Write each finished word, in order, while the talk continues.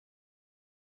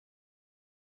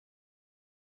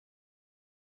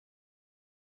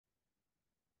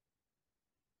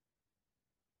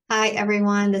Hi,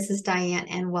 everyone. This is Diane,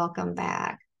 and welcome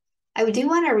back. I do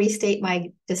want to restate my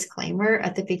disclaimer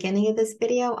at the beginning of this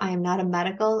video. I am not a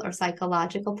medical or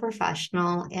psychological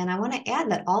professional, and I want to add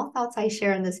that all thoughts I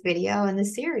share in this video and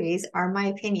this series are my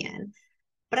opinion.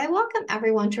 But I welcome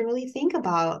everyone to really think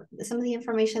about some of the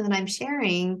information that I'm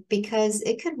sharing because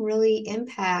it could really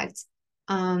impact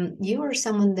you or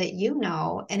someone that you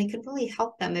know, and it could really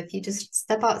help them if you just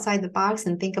step outside the box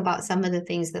and think about some of the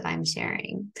things that I'm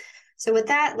sharing. So with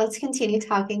that, let's continue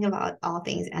talking about all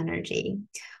things energy.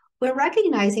 We're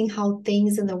recognizing how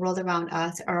things in the world around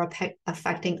us are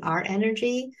affecting our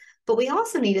energy, but we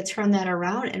also need to turn that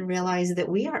around and realize that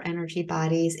we are energy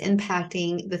bodies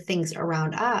impacting the things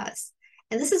around us.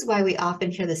 And this is why we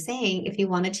often hear the saying, if you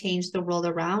want to change the world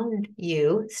around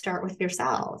you, start with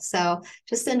yourself. So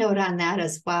just a note on that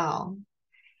as well.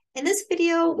 In this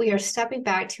video, we are stepping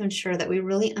back to ensure that we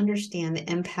really understand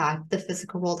the impact the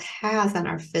physical world has on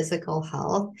our physical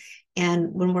health. And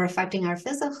when we're affecting our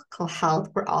physical health,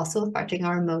 we're also affecting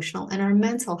our emotional and our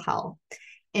mental health.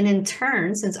 And in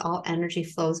turn, since all energy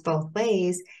flows both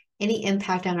ways, any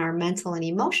impact on our mental and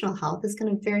emotional health is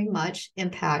going to very much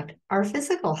impact our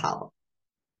physical health.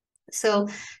 So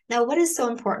now what is so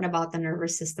important about the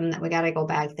nervous system that we got to go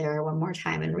back there one more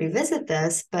time and revisit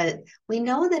this, but we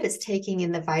know that it's taking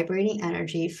in the vibrating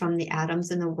energy from the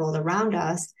atoms in the world around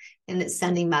us, and it's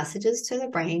sending messages to the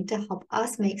brain to help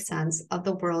us make sense of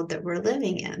the world that we're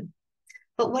living in.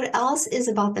 But what else is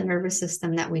about the nervous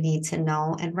system that we need to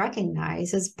know and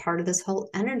recognize as part of this whole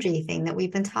energy thing that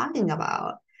we've been talking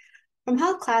about? From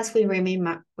health class, we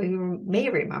may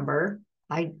remember,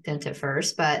 I didn't at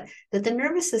first, but that the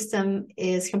nervous system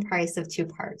is comprised of two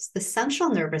parts. The central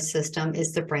nervous system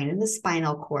is the brain and the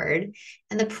spinal cord,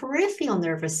 and the peripheral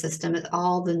nervous system is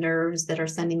all the nerves that are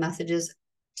sending messages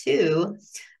to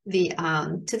the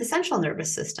central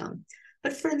nervous system.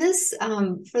 But for this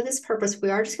purpose, we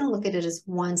are just going to look at it as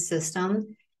one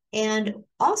system. And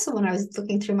also, when I was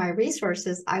looking through my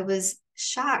resources, I was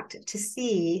shocked to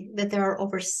see that there are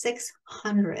over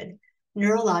 600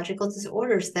 neurological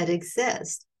disorders that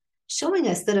exist, showing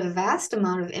us that a vast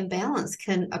amount of imbalance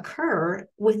can occur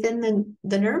within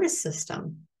the nervous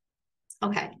system.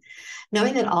 Okay,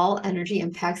 knowing that all energy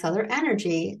impacts other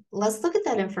energy, let's look at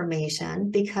that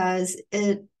information because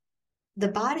the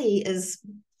body is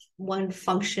one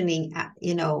functioning,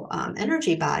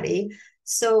 energy body.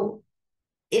 So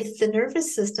if the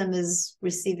nervous system is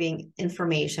receiving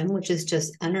information, which is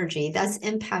just energy, that's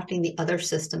impacting the other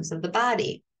systems of the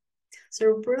body. So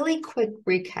a really quick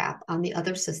recap on the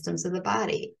other systems of the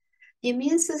body. The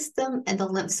immune system and the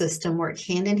lymph system work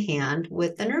hand in hand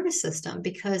with the nervous system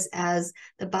because as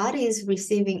the body is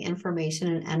receiving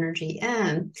information and energy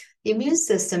in, the immune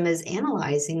system is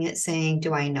analyzing it, saying,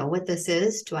 do I know what this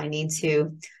is? Do I need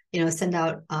to, send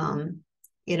out,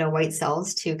 white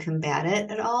cells to combat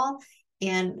it at all?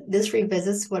 And this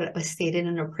revisits what was stated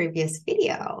in a previous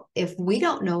video. If we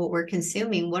don't know what we're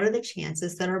consuming, what are the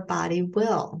chances that our body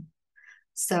will?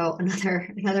 So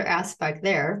another aspect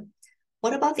there.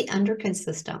 What about the endocrine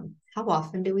system? How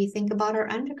often do we think about our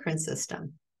endocrine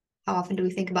system? How often do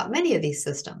we think about many of these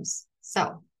systems?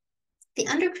 So the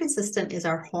endocrine system is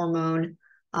our hormone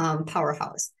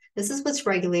powerhouse. This is what's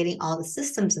regulating all the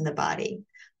systems in the body.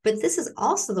 But this is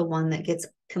also the one that gets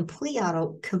completely out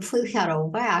of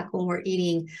whack when we're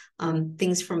eating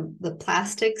things from the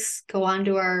plastics go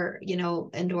onto our,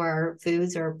 into our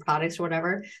foods or products or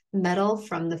whatever, metal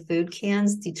from the food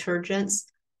cans, detergents,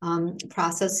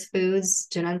 processed foods,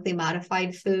 genetically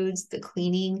modified foods, the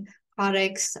cleaning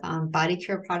products, body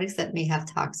care products that may have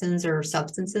toxins or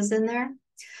substances in there.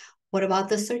 What about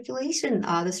the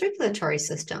circulatory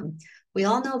system? We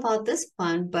all know about this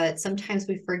one, but sometimes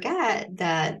we forget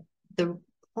that the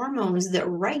hormones that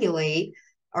regulate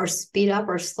or speed up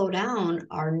or slow down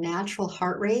our natural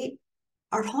heart rate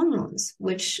are hormones,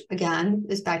 which again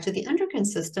is back to the endocrine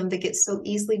system that gets so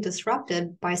easily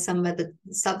disrupted by some of the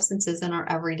substances in our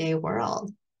everyday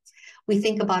world. We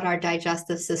think about our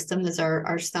digestive system as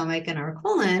our stomach and our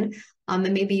colon,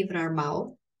 and maybe even our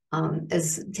mouth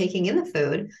as taking in the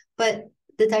food, but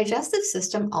the digestive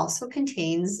system also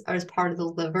contains, or as part of the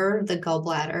liver, the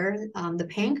gallbladder, the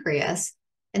pancreas,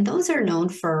 and those are known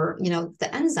for, the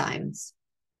enzymes,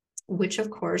 which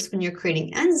of course, when you're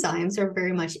creating enzymes, are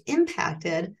very much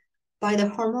impacted by the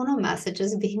hormonal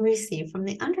messages being received from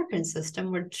the endocrine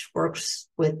system, which works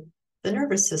with the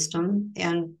nervous system.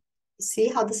 And see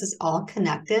how this is all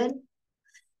connected?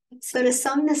 So to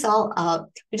sum this all up,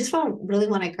 we just really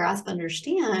want to grasp,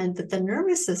 understand that the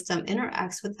nervous system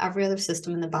interacts with every other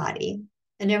system in the body,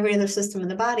 and every other system in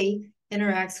the body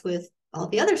interacts with all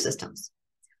the other systems.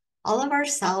 All of our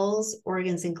cells,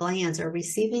 organs, and glands are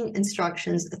receiving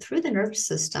instructions through the nervous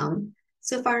system.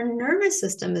 So if our nervous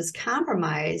system is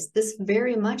compromised, this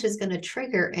very much is going to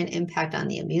trigger an impact on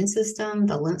the immune system,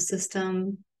 the lymph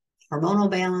system, hormonal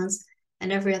balance,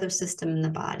 and every other system in the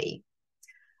body.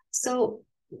 So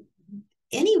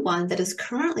anyone that is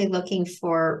currently looking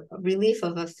for relief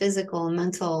of a physical,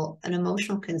 mental, and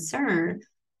emotional concern,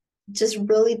 just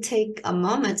really take a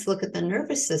moment to look at the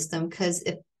nervous system, because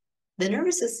if the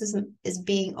nervous system is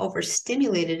being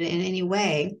overstimulated in any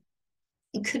way,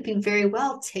 it could be very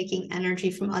well taking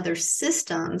energy from other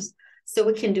systems so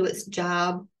it can do its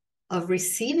job of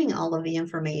receiving all of the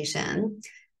information,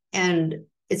 and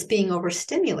it's being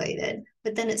overstimulated,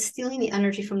 but then it's stealing the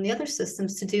energy from the other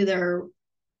systems to do their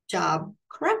job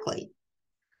correctly.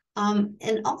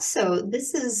 And also,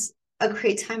 this is a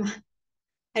great time.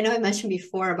 I know I mentioned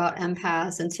before about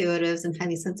empaths, intuitives, and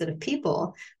highly sensitive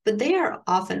people, but they are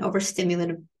often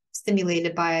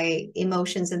stimulated by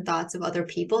emotions and thoughts of other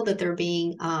people that they're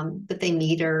being that they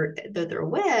meet or that they're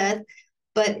with.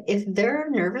 But if their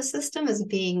nervous system is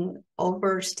being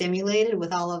overstimulated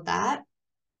with all of that,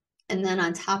 and then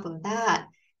on top of that,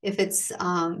 if it's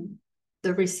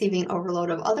the receiving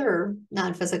overload of other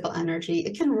non-physical energy,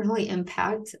 it can really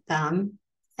impact them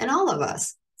and all of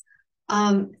us.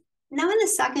 Now, in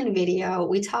the second video,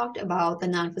 we talked about the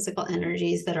non-physical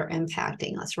energies that are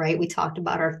impacting us, right? We talked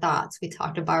about our thoughts, we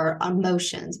talked about our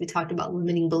emotions, we talked about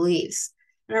limiting beliefs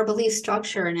and our belief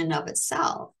structure in and of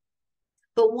itself.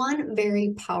 But one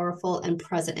very powerful and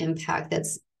present impact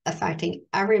that's affecting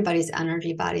everybody's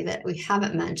energy body that we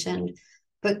haven't mentioned,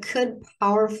 but could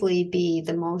powerfully be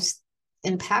the most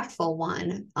impactful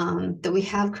one that we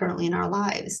have currently in our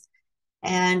lives,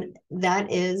 and that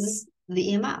is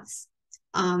the EMFs.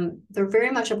 They're very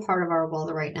much a part of our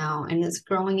world right now, and it's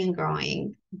growing and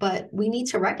growing, but we need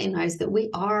to recognize that we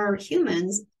are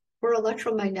humans. We're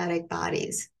electromagnetic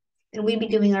bodies, and we'd be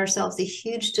doing ourselves a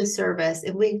huge disservice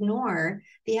if we ignore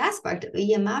the aspect of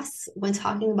EMFs when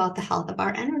talking about the health of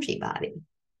our energy body.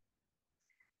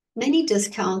 Many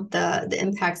discount the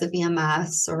impacts of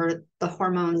EMFs or the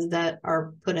hormones that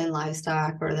are put in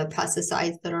livestock or the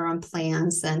pesticides that are on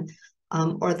plants, and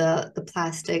or the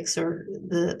plastics or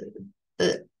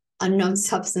the unknown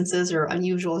substances or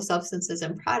unusual substances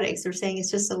and products. They're saying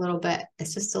it's just a little bit,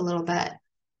 it's just a little bit.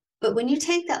 But when you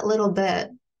take that little bit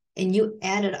and you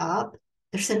add it up,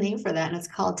 there's a name for that, and it's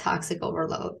called toxic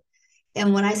overload.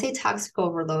 And when I say toxic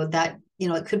overload, that,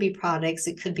 it could be products,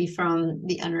 it could be from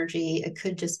the energy, it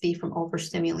could just be from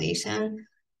overstimulation.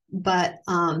 But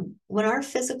when our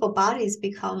physical bodies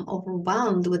become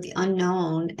overwhelmed with the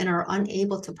unknown and are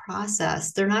unable to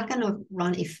process, they're not going to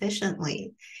run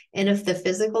efficiently. And if the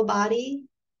physical body,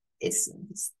 it's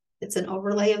an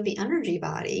overlay of the energy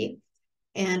body,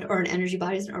 or an energy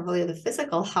body is an overlay of the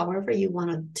physical, however you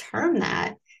want to term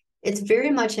that, it's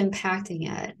very much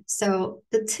impacting it. So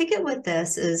the ticket with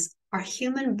this is our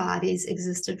human bodies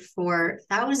existed for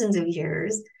thousands of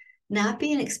years, not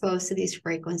being exposed to these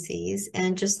frequencies.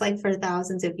 And just like for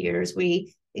thousands of years,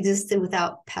 we existed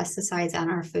without pesticides on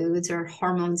our foods or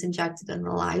hormones injected in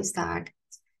the livestock.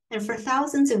 And for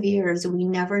thousands of years, we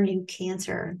never knew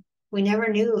cancer. We never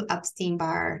knew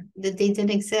Epstein-Barr, that they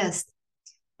didn't exist.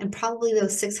 And probably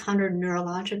those 600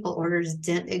 neurological orders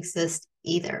didn't exist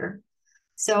either.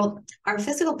 So our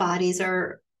physical bodies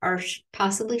are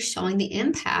possibly showing the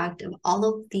impact of all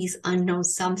of these unknown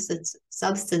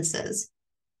substances.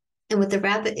 And with the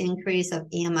rapid increase of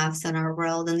EMFs in our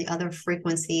world and the other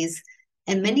frequencies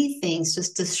and many things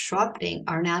just disrupting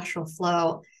our natural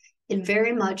flow, it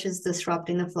very much is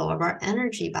disrupting the flow of our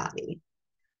energy body.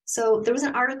 So there was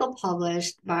an article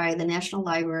published by the National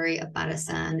Library of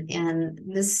Medicine, and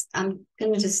this, I'm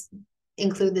going to just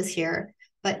include this here,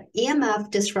 but EMF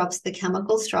disrupts the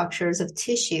chemical structures of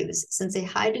tissues since a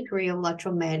high degree of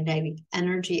electromagnetic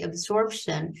energy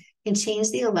absorption can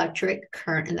change the electric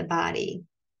current in the body.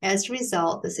 As a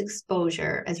result of this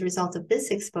exposure,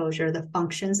 the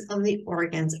functions of the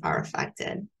organs are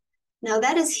affected. Now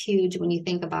that is huge when you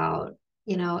think about,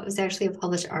 it was actually a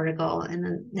published article in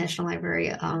the National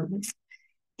Library,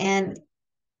 and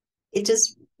it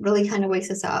just really kind of wakes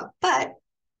us up. But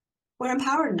we're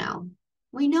empowered now.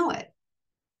 We know it.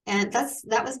 And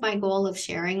that was my goal of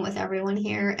sharing with everyone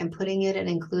here and putting it and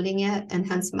including it, and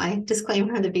hence my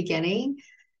disclaimer in the beginning,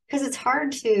 because it's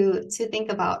hard to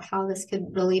think about how this could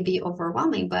really be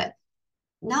overwhelming. But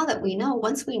now that we know,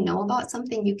 once we know about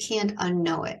something, you can't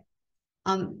unknow it.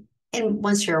 And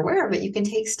once you're aware of it, you can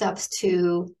take steps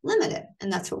to limit it. And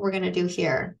that's what we're going to do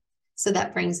here. So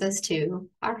that brings us to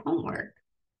our homework.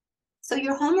 So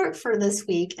your homework for this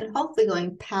week, and hopefully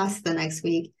going past the next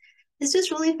week, is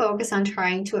just really focus on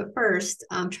trying to, at first,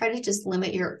 try to just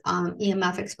limit your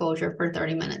EMF exposure for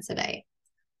 30 minutes a day.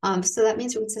 So that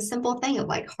means it's a simple thing of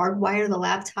like hardwire the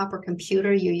laptop or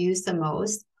computer you use the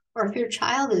most, or if your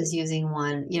child is using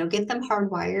one, get them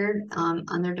hardwired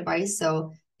on their device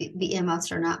so the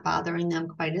EMFs are not bothering them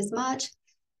quite as much.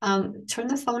 Turn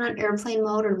the phone on airplane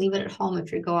mode or leave it at home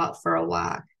if you go out for a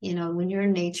walk. When you're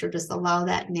in nature, just allow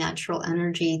that natural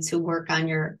energy to work on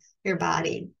your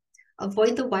body.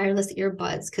 Avoid the wireless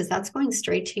earbuds because that's going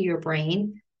straight to your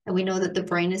brain. And we know that the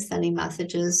brain is sending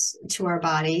messages to our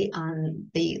body on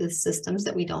the systems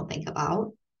that we don't think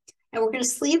about. And we're going to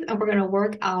sleep and we're going to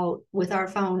work out with our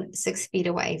phone 6 feet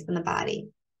away from the body.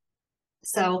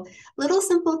 So little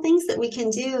simple things that we can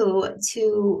do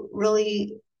to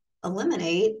really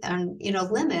eliminate and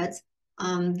limit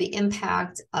the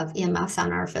impact of EMFs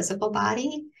on our physical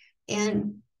body.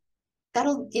 And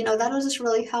that'll just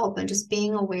really help, and just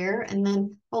being aware, and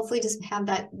then hopefully just have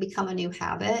that become a new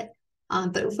habit.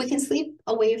 But if we can sleep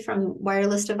away from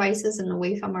wireless devices and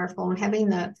away from our phone, having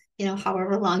the,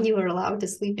 however long you are allowed to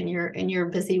sleep in your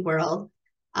busy world,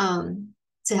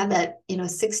 to have that,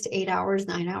 6 to 8 hours,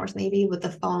 9 hours maybe with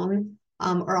the phone,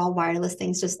 or all wireless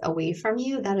things just away from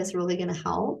you, that is really going to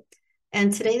help.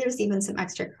 And today there's even some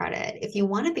extra credit. If you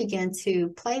want to begin to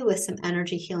play with some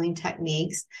energy healing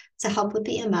techniques to help with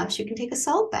the EMFs, you can take a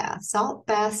salt bath. Salt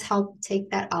baths help take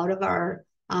that out of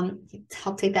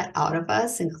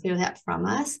us and clear that from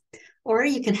us. Or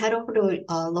you can head over to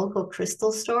a local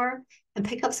crystal store and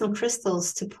pick up some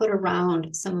crystals to put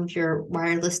around some of your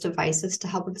wireless devices to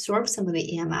help absorb some of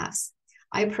the EMFs.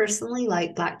 I personally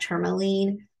like black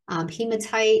tourmaline,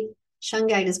 hematite.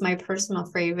 Shungite is my personal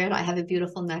favorite. I have a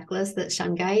beautiful necklace that's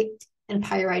shungite, and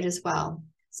pyrite as well.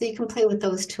 So you can play with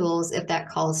those tools if that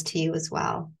calls to you as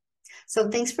well. So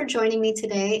thanks for joining me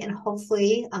today, and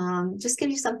hopefully just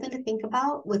give you something to think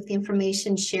about with the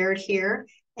information shared here.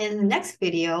 And in the next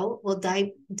video, we'll dive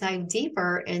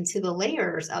deeper into the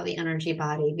layers of the energy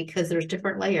body, because there's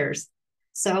different layers.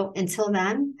 So until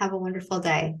then, have a wonderful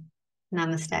day.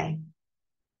 Namaste.